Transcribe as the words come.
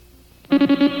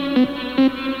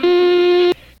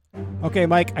Okay,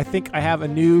 Mike, I think I have a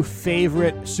new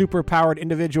favorite super-powered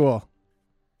individual.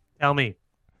 Tell me.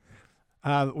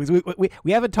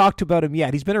 We haven't talked about him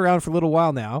yet. He's been around for a little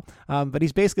while now, but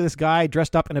he's basically this guy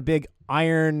dressed up in a big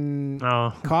iron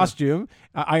Oh, costume,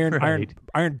 right.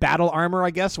 iron battle armor,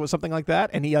 I guess, was something like that.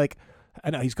 And he like, I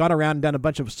know he's gone around and done a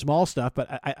bunch of small stuff,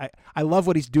 but I love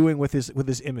what he's doing with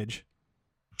his image.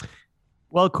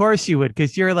 Well, of course you would,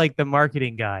 because you're like the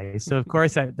marketing guy. So of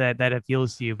course that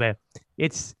appeals to you. But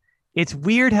it's it's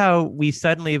weird how we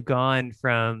suddenly have gone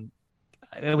from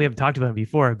we haven't talked about him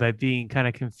before, but being kind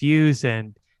of confused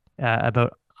and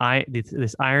about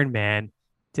this Iron Man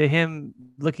to him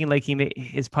looking like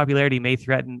his popularity may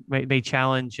threaten, may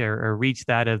challenge or reach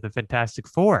that of the Fantastic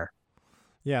Four.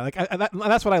 Yeah, like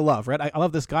that's what I love, right? I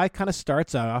love this guy. Kind of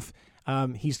starts off,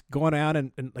 he's going around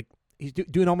and like he's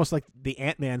doing almost like the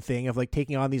Ant-Man thing of like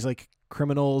taking on these like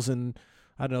criminals and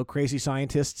I don't know, crazy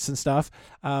scientists and stuff.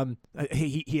 What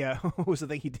was the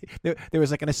thing he did? There was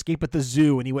like an escape at the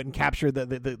zoo, and he went and captured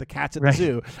the cats at the Right.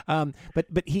 zoo. But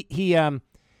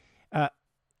uh,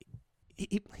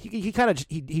 he kind of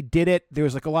he did it. There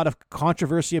was like a lot of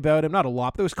controversy about him. Not a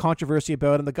lot, but there was controversy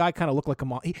about him. The guy kind of looked like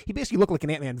he basically looked like an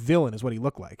Ant-Man villain, is what he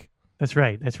looked like. That's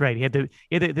right. That's right. He had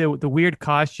the weird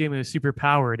costume. It was super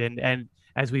powered, and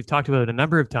as we've talked about a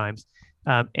number of times,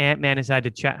 Ant Man has had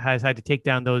to take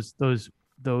down those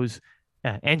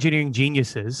engineering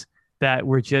geniuses that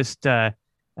were just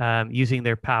using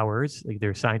their powers, like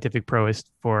their scientific prowess,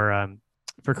 for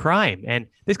crime. And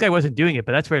this guy wasn't doing it,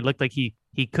 but that's where it looked like he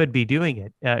could be doing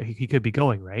it. He could be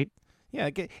going right. Yeah,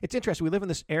 it's interesting. We live in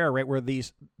this era, right, where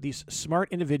these smart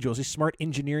individuals, these smart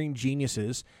engineering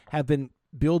geniuses, have been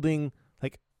building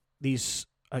like these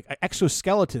like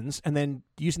exoskeletons and then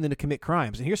using them to commit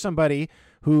crimes. And here's somebody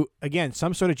who, again,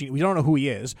 some sort of we don't know who he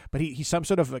is, but he's some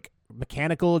sort of like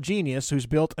mechanical genius who's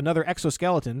built another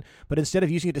exoskeleton. But instead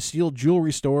of using it to steal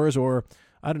jewelry stores or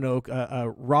I don't know,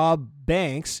 rob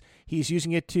banks, he's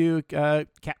using it to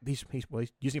he's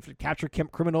using it to capture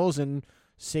criminals and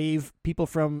save people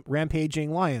from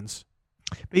rampaging lions.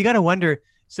 But you got to wonder.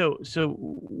 So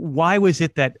why was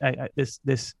it that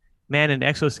this man in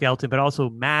exoskeleton, but also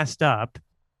masked up?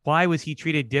 Why was he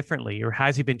treated differently, or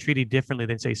has he been treated differently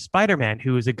than say Spider-Man,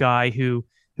 who is a guy who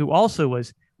also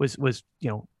was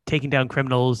taking down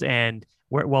criminals and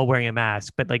while wearing a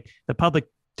mask, but like the public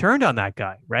turned on that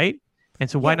guy, right? And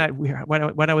so Yeah. why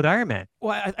not with Iron Man?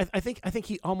 Well, I think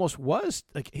he almost was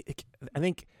like I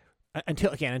think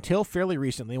until fairly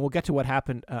recently, and we'll get to what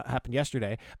happened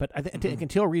yesterday. But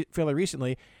fairly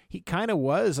recently, he kind of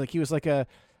was like he was like a.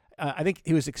 I think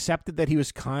he was accepted that he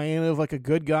was kind of like a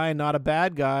good guy and not a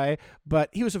bad guy, but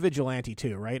he was a vigilante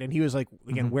too, right? And he was like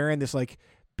again Mhm. wearing this like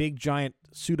big giant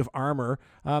suit of armor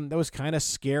that was kind of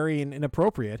scary and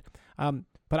inappropriate.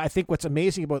 But I think what's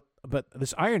amazing about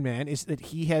this Iron Man is that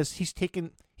he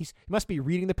must be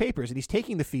reading the papers and he's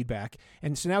taking the feedback,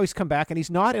 and so now he's come back and he's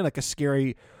not in like a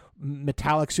scary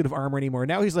metallic suit of armor anymore.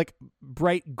 Now he's like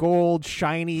bright gold,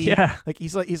 shiny. Yeah. Like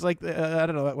he's like I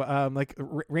don't know, like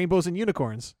rainbows and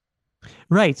unicorns.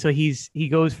 Right. So he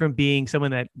goes from being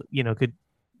someone that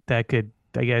could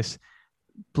I guess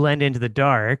blend into the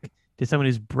dark to someone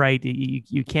who's bright.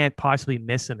 You can't possibly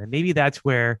miss him, and maybe that's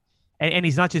where. And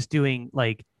he's not just doing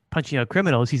like punching out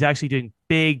criminals. He's actually doing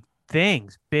big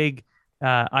things, big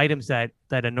items that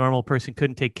a normal person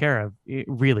couldn't take care of.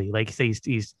 Really, like say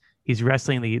he's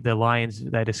wrestling the lions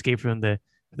that escaped from the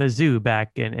zoo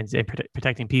back and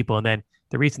protecting people. And then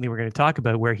the recently we're going to talk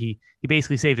about where he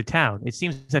basically saved a town. It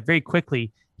seems that very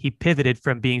quickly he pivoted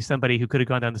from being somebody who could have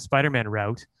gone down the Spider-Man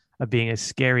route of being a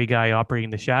scary guy operating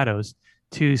in the shadows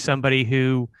to somebody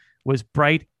who was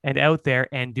bright and out there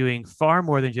and doing far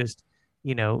more than just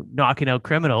knocking out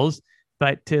criminals,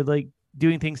 but to like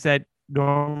doing things that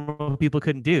normal people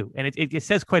couldn't do. And it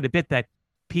says quite a bit that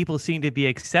people seem to be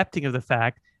accepting of the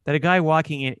fact that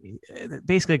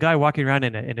basically a guy walking around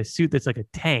in a suit that's like a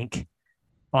tank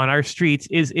on our streets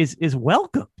is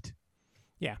welcomed.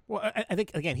 Yeah. Well, I think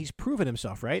again he's proven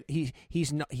himself, right?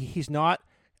 He's not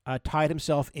tied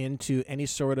himself into any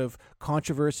sort of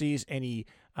controversies, any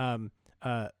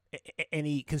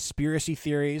conspiracy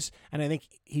theories, and I think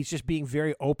he's just being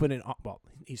very open and well,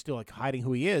 he's still like hiding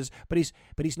who he is, but he's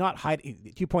not hiding.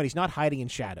 To your point, he's not hiding in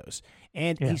shadows,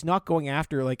 and Yeah. he's not going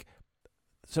after like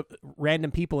some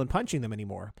random people and punching them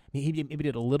anymore. He maybe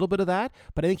did a little bit of that,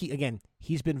 but I think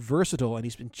he's been versatile and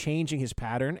he's been changing his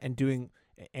pattern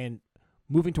and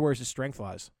moving towards his strength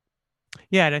lies.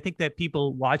 Yeah, and I think that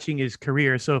people watching his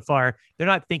career so far, they're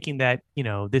not thinking that,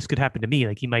 this could happen to me.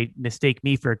 Like he might mistake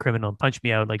me for a criminal and punch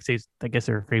me out, like say, I guess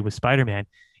they're afraid with Spider-Man.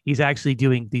 He's actually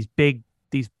doing these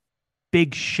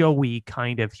big showy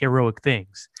kind of heroic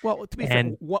things. Well, to be fair,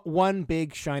 And one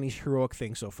big shiny heroic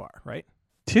thing so far, right?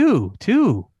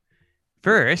 two.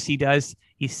 First,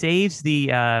 he saves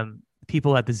the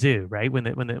people at the zoo, right? When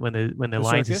the The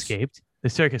lions circus. escaped. The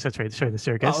circus, that's right. Sorry, the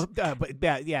circus. Oh, but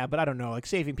I don't know, like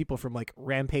saving people from like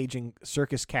rampaging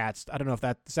circus cats. I don't know if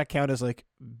that does that count as like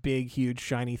big, huge,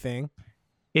 shiny thing.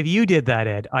 If you did that,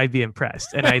 Ed, I'd be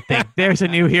impressed. And I think there's a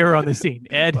new hero on the scene.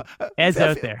 Ed's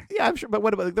out there. Yeah, I'm sure. But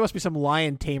what about like, there must be some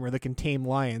lion tamer that can tame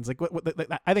lions? Like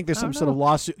I think there's I some don't sort of know.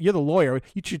 lawsuit. You're the lawyer.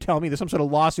 You should tell me there's some sort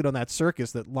of lawsuit on that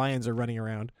circus that lions are running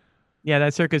around. Yeah,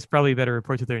 that circus probably better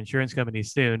report to their insurance company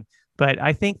soon. But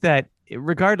I think that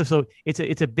regardless, so it's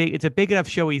a big enough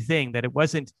showy thing that it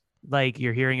wasn't like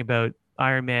you're hearing about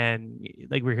Iron Man,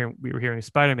 like we were hearing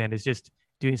Spider Man is just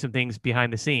doing some things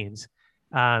behind the scenes.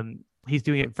 He's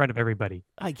doing it in front of everybody,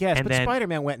 I guess, and but then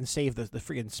Spider-Man went and saved the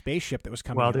freaking spaceship that was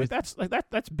coming well, in. Like, there's that's like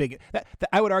that's big. That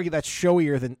I would argue that's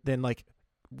showier than like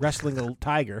wrestling a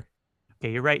tiger.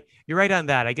 okay, you're right. You're right on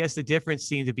that. I guess the difference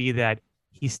seemed to be that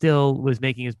he still was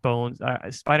making his bones.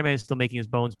 Spider Man is still making his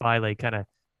bones by like kind of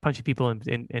punching people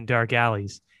in dark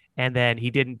alleys, and then he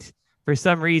didn't. For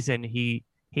some reason, he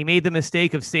made the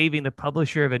mistake of saving the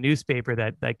publisher of a newspaper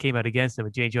that came out against him,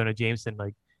 with J. Jonah Jameson,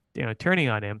 like turning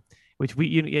on him, which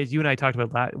as you and I talked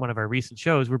about one of our recent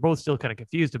shows, we're both still kind of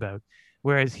confused about.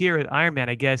 Whereas here at Iron Man,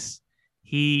 I guess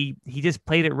he just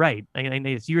played it right. And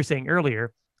as you were saying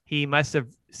earlier, he must have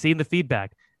seen the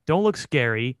feedback. Don't look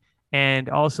scary, and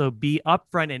also be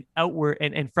upfront and outward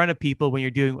and in front of people when you're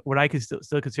doing what I could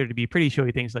still consider to be pretty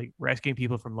showy things like rescuing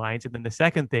people from lions. And then the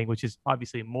second thing, which is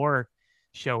obviously more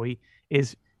showy,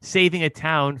 is saving a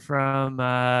town from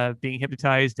being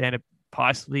hypnotized and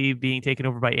possibly being taken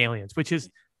over by aliens, which is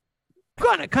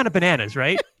kind of bananas,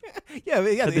 right? Yeah.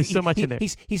 But there's so much in there.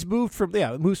 He's moved from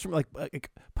moves from like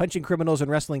punching criminals and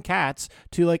wrestling cats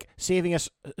to like saving us.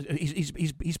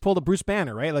 He's pulled a Bruce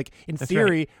Banner, right? Like in That's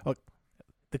theory,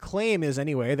 the claim is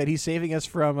anyway that he's saving us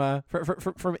from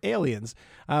aliens.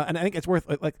 And I think it's worth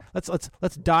like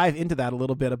let's dive into that a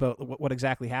little bit about what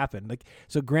exactly happened. Like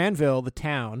so, Granville, the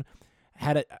town,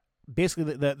 had a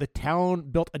basically the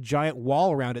town built a giant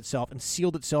wall around itself and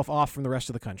sealed itself off from the rest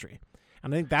of the country.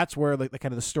 And I think that's where like the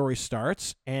kind of the story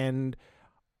starts. And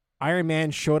Iron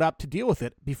Man showed up to deal with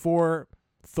it before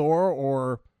Thor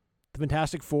or the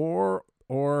Fantastic Four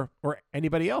or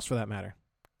anybody else for that matter.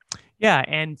 Yeah,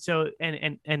 and so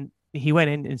and he went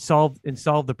in and solved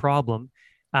the problem.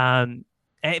 But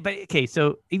okay,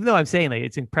 so even though I'm saying like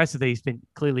it's impressive that he's been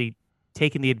clearly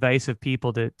taking the advice of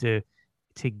people to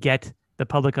get the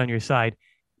public on your side.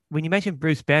 When you mentioned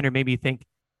Bruce Banner, maybe you think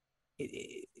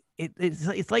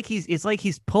it's like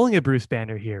he's pulling a Bruce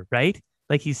Banner here, right?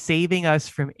 Like he's saving us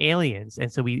from aliens,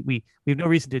 and so we have no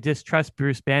reason to distrust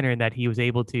Bruce Banner in that he was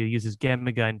able to use his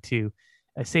gamma gun to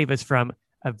save us from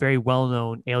a very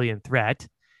well-known alien threat.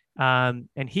 And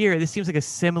here, this seems like a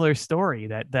similar story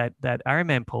that Iron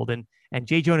Man pulled, and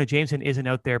J. Jonah Jameson isn't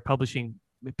out there publishing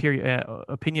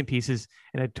opinion pieces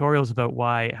and editorials about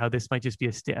how this might just be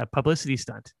a publicity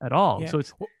stunt at all. Yeah. So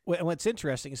it's what's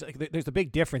interesting is like, there's a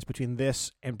big difference between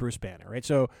this and Bruce Banner, right?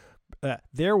 So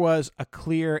there was a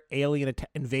clear alien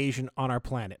invasion on our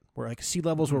planet where like sea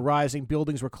levels were rising,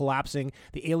 buildings were collapsing,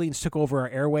 the aliens took over our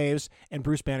airwaves, and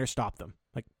Bruce Banner stopped them.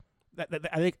 Like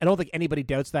I don't think anybody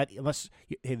doubts that, unless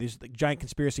there's like giant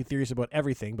conspiracy theories about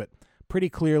everything, but pretty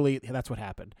clearly that's what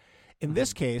happened. In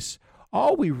this case,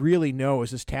 all we really know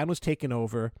is this town was taken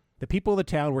over. The people in the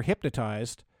town were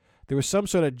hypnotized. There was some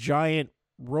sort of giant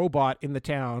robot in the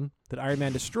town that Iron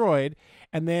Man destroyed,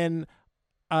 and then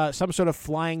some sort of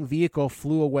flying vehicle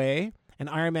flew away, and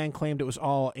Iron Man claimed it was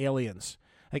all aliens.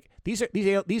 Like these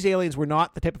aliens were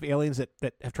not the type of aliens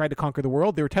that have tried to conquer the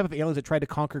world. They were the type of aliens that tried to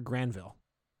conquer Granville.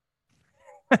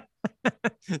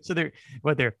 so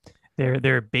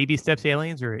they're baby steps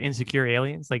aliens or insecure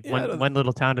aliens, like one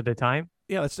little town at a time.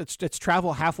 Yeah, let's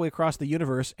travel halfway across the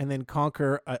universe and then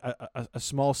conquer a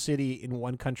small city in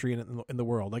one country in the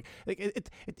world. Like it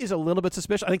is a little bit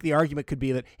suspicious. I think the argument could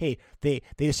be that hey, they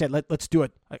just said let's do a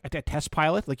test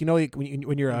pilot. Like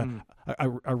when you're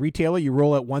a retailer, you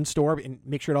roll out one store and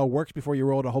make sure it all works before you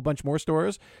roll out a whole bunch more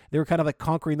stores. They were kind of like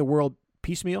conquering the world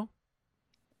piecemeal.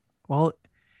 Well,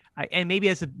 and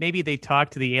maybe they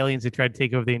talked to the aliens that tried to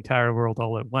take over the entire world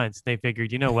all at once. They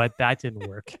figured, you know what, that didn't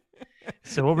work.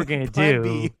 So what we're going to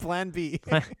do? Plan B.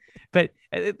 But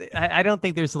I don't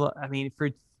think there's a lot. I mean,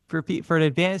 for an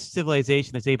advanced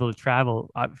civilization that's able to travel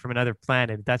from another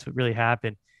planet, that's what really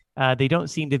happened. They don't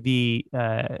seem to be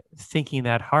thinking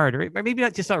that hard, or maybe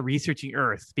not researching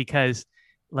Earth, because,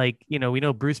 like we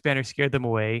know Bruce Banner scared them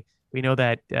away. We know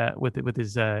that with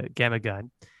his gamma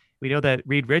gun. we know that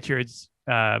Reed Richards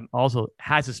also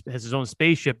has his own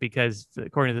spaceship because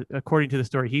according to the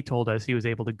story he told us, he was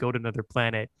able to go to another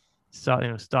planet,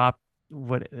 stop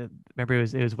what. Remember,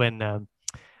 it was when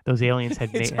those aliens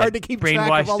had it's hard to keep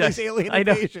track of all these alien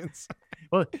invasions.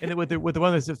 Well, and then with the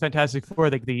one that's Fantastic Four,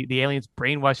 like the aliens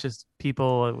brainwashed us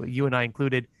people, you and I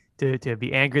included, to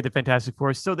be angry at the Fantastic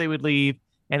Four, so they would leave.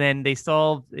 And then they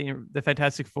solved, the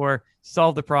Fantastic Four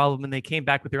solved the problem, and they came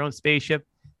back with their own spaceship.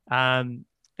 And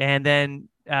then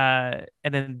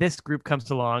this group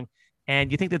comes along,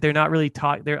 and you think that they're not really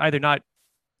they're either not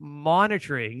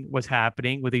monitoring what's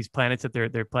happening with these planets that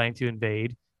they're planning to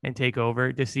invade and take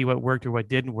over to see what worked or what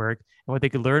didn't work and what they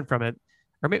could learn from it.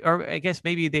 Or I guess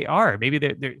maybe they are. Maybe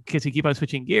they're because they keep on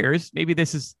switching gears. Maybe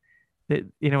this is that,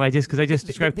 I just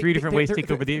described three different ways to take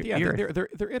over the year.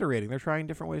 They're iterating. They're trying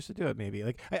different ways to do it. Maybe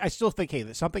like I still think, hey,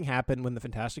 that something happened when the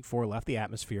Fantastic Four left the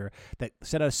atmosphere that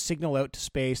sent a signal out to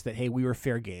space that, hey, we were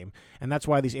fair game, and that's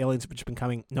why these aliens have just been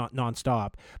coming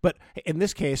nonstop. But in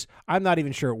this case, I'm not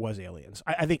even sure it was aliens.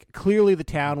 I think clearly the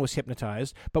town was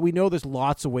hypnotized, but we know there's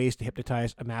lots of ways to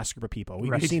hypnotize a mass group of people.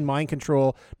 We've seen mind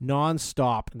control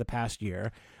nonstop in the past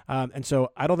year. And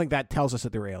so I don't think that tells us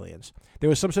that they're aliens. There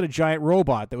was some sort of giant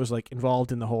robot that was like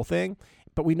involved in the whole thing,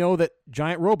 but we know that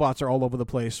giant robots are all over the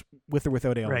place with or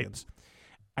without aliens.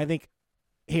 Right. I think,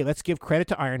 hey, let's give credit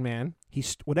to Iron Man.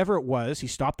 Whatever it was, he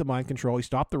stopped the mind control, he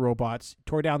stopped the robots,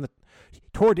 tore down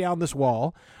this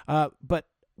wall. But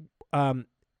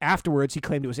afterwards, he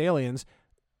claimed it was aliens.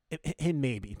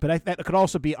 Maybe, but that could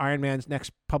also be Iron Man's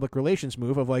next public relations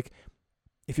move of like,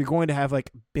 if you're going to have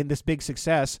like been this big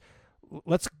success,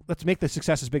 let's make the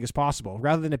success as big as possible.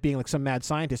 Rather than it being like some mad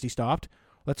scientist he stopped,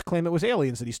 let's claim it was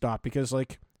aliens that he stopped, because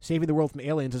like saving the world from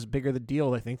aliens is a bigger the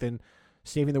deal, I think, than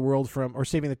saving the world from, or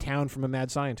saving the town from a mad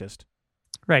scientist.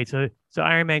 Right. So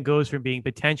Iron Man goes from being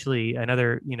potentially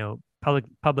another,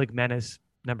 public menace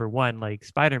number one, like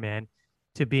Spider-Man,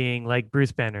 to being like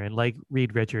Bruce Banner and like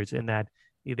Reed Richards, in that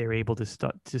they were able to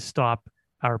stop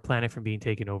our planet from being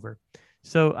taken over.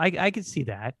 So I could see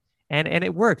that. And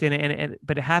it worked,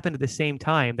 but it happened at the same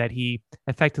time that he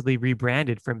effectively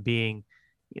rebranded from being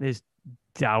this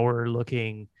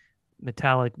dour-looking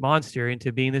metallic monster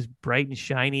into being this bright and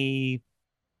shiny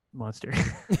monster.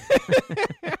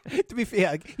 To be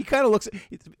fair, he kind of looks.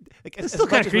 It's still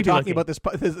kind of creepy. Talking about this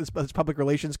public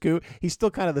relations coup, he's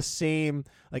still kind of the same,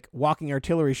 like walking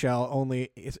artillery shell.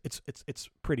 Only it's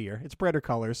prettier. It's brighter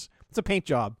colors. It's a paint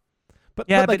job. But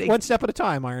one step at a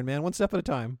time, Iron Man. One step at a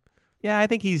time. Yeah, I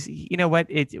think he's. You know what?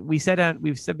 We've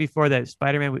said before that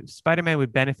Spider-Man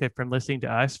would benefit from listening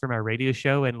to us from our radio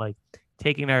show and like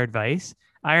taking our advice.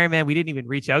 Iron Man, we didn't even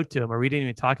reach out to him, or we didn't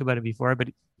even talk about him before, but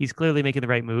he's clearly making the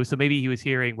right move. So maybe he was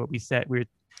hearing what we said.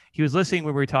 He was listening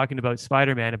when we were talking about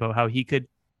Spider-Man, about how he could,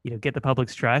 get the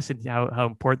public's trust and how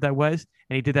important that was,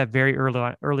 and he did that very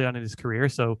early on in his career.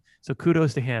 So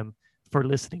kudos to him for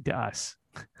listening to us.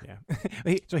 Yeah.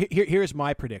 So here's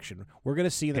my prediction. We're going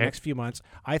to see in the next few months,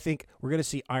 I think we're going to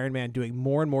see Iron Man doing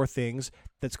more and more things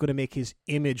that's going to make his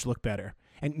image look better.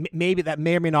 And maybe that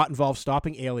may or may not involve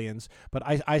stopping aliens, but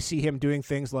I see him doing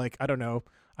things like, I don't know,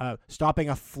 stopping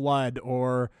a flood,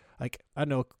 or like, I don't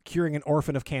know, curing an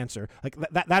orphan of cancer. Like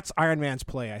that's Iron Man's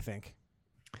play, I think.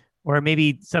 Or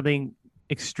maybe something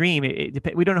extreme.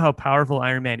 We don't know how powerful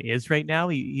Iron Man is right now.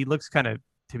 He looks kind of,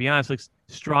 to be honest, looks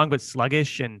strong but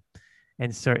sluggish, and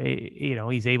so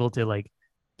he's able to like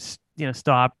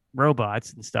stop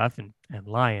robots and stuff and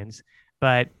lions.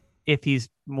 But if he's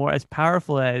more as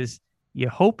powerful as you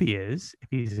hope he is, if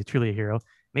he's truly a hero,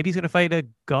 maybe he's going to fight a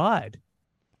god.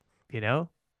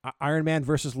 Iron Man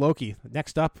versus Loki.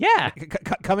 Next up,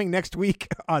 coming next week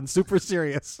on Super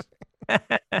Serious.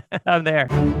 I'm there.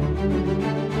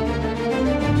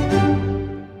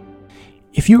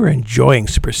 If you are enjoying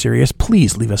Super Serious,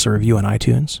 please leave us a review on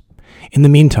iTunes. In the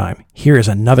meantime, here is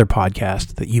another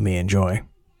podcast that you may enjoy.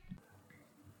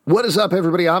 What is up,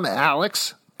 everybody? I'm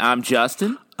Alex. I'm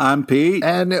Justin. I'm Pete.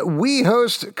 And we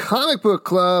host Comic Book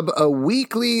Club, a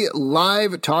weekly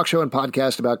live talk show and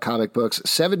podcast about comic books,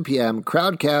 7 p.m.,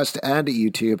 Crowdcast and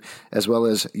YouTube, as well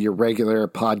as your regular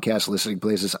podcast listening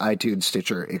places, iTunes,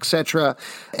 Stitcher, etc.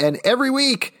 And every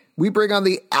week, we bring on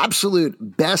the absolute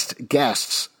best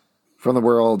guests from the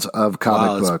world of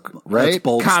comic book, right?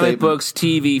 Comic books,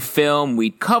 TV, film,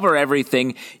 we cover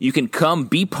everything. You can come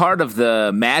be part of the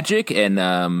magic and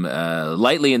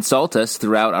lightly insult us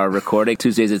throughout our recording,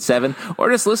 Tuesdays at 7,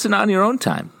 or just listen on your own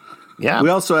time. Yeah.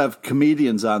 We also have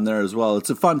comedians on there as well.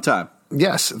 It's a fun time.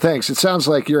 Yes, thanks. It sounds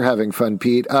like you're having fun,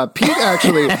 Pete. Pete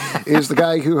actually is the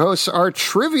guy who hosts our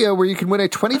trivia where you can win a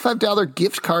 $25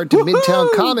 gift card to Midtown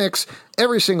Comics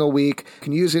every single week. You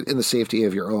can use it in the safety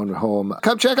of your own home.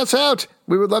 Come check us out.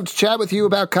 We would love to chat with you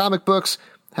about comic books,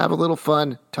 have a little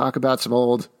fun, talk about some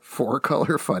old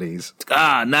 4-color funnies.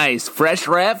 Ah, nice. Fresh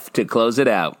ref to close it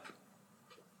out.